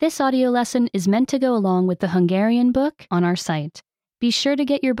This audio lesson is meant to go along with the Hungarian book on our site. Be sure to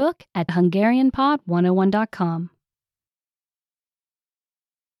get your book at hungarianpod101.com.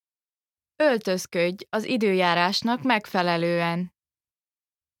 Öltözködj az időjárásnak megfelelően.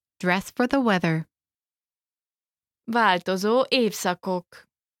 Dress for the weather. Változó évszakok.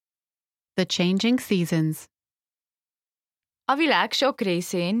 The changing seasons. A világ sok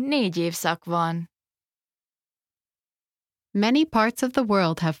részén 4 évszak van. Many parts of the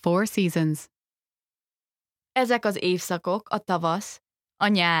world have 4 seasons. Ezek az évszakok a tavasz, a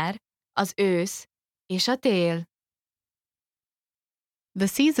nyár, az ősz és a tél. The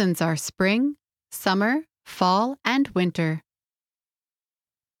seasons are spring, summer, fall, and winter.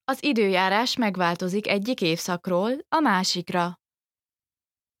 Az időjárás megváltozik egyik évszakról a másikra.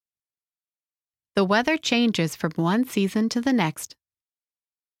 The weather changes from one season to the next.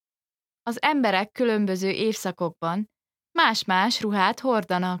 Az emberek különböző évszakokban más-más ruhát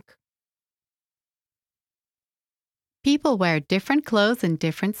hordanak. People wear different clothes in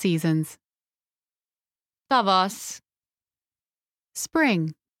different seasons. Tavasz. Spring.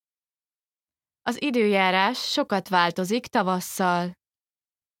 Az időjárás sokat változik tavasszal.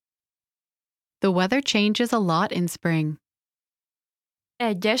 The weather changes a lot in spring.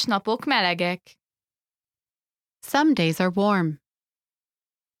 Egyes napok melegek. Some days are warm.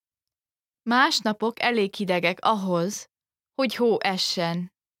 Más napok elég hidegek ahhoz, hogy hó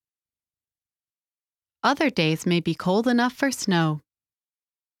essen. Other days may be cold enough for snow.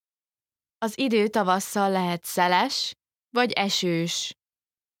 Az idő tavasszal lehet szeles vagy esős.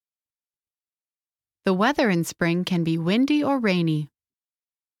 The weather in spring can be windy or rainy.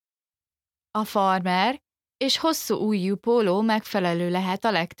 A farmer és hosszú ujjú póló megfelelő lehet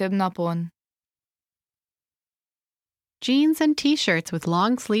a legtöbb napon. Jeans and t-shirts with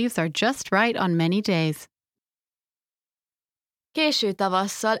long sleeves are just right on many days. Késő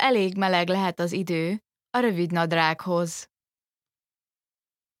tavasszal elég meleg lehet az idő a rövid nadrághoz.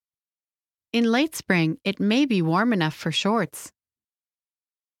 In late spring, it may be warm enough for shorts.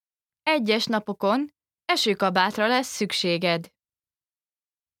 Egyes napokon esőkabátra lesz szükséged.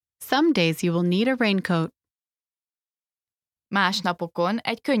 Some days you will need a raincoat. Más napokon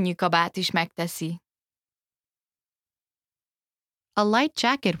egy könnyű kabát is megteszi. A light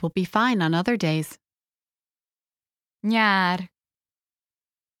jacket will be fine on other days. Nyár.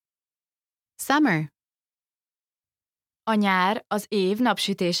 Summer. A nyár az év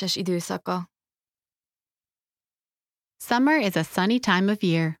napsütéses időszaka. Summer is a sunny time of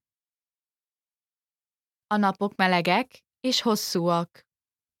year. A napok melegek és hosszúak.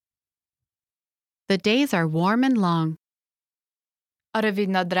 The days are warm and long. A rövid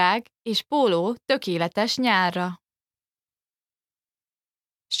nadrág és póló tökéletes nyárra.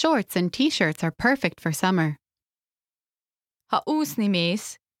 Shorts and t-shirts are perfect for summer. Ha úszni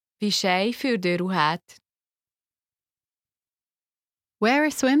mész, viselj fürdőruhát. Wear a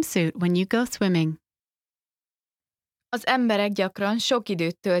swimsuit when you go swimming. Az emberek gyakran sok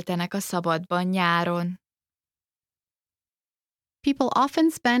időt töltenek a szabadban nyáron. People often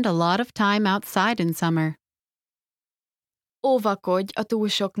spend a lot of time outside in summer. Óvakodj a túl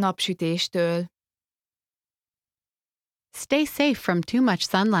sok napsütéstől. Stay safe from too much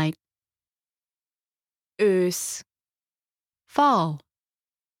sunlight. Ősz. Fall.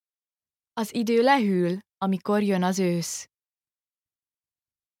 Az idő lehűl, amikor jön az ősz.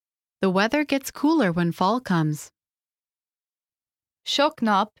 The weather gets cooler when fall comes. Sok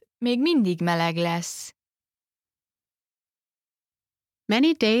nap még mindig meleg lesz.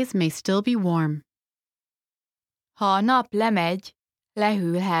 Many days may still be warm. Ha a nap lemegy,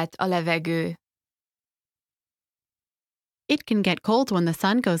 lehűlhet a levegő. It can get cold when the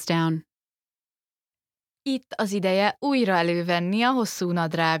sun goes down. Itt az ideje újra elővenni a hosszú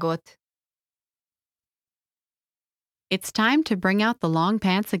nadrágot. It's time to bring out the long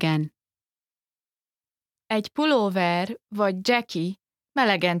pants again. Egy pulóver vagy dzseki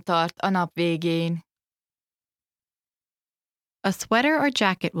melegen tart a nap végén. A sweater or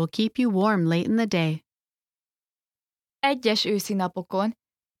jacket will keep you warm late in the day. Egyes őszi napokon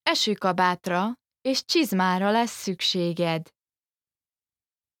esőkabátra és csizmára lesz szükséged.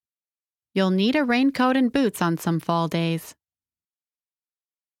 You'll need a raincoat and boots on some fall days.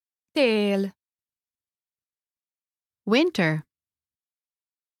 Tél. Winter.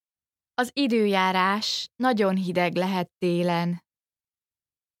 Az időjárás nagyon hideg lehet télen.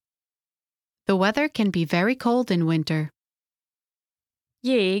 The weather can be very cold in winter.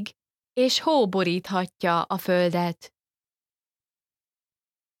 Jég és hó boríthatja a földet.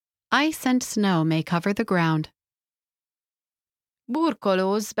 Ice and snow may cover the ground.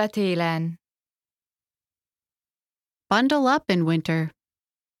 Burkolózz be télen. Bundle up in winter.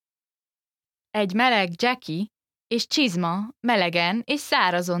 Egy meleg dzseki és csizma melegen és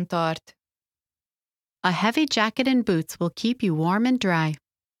szárazon tart. A heavy jacket and boots will keep you warm and dry.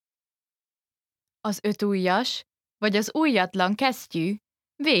 Az ötujjas vagy az ujjatlan kesztyű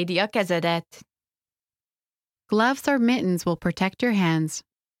védi a kezedet. Gloves or mittens will protect your hands.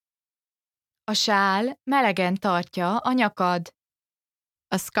 A sál melegen tartja a nyakad.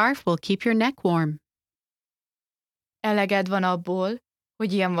 A scarf will keep your neck warm. Eleged van abból,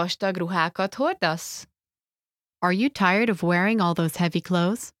 hogy ilyen vastag ruhákat hordasz? Are you tired of wearing all those heavy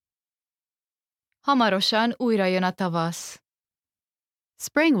clothes? Hamarosan újra jön a tavasz.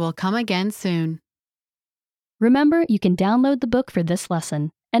 Spring will come again soon. Remember, you can download the book for this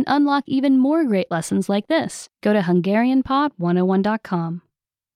lesson and unlock even more great lessons like this. Go to HungarianPod101.com.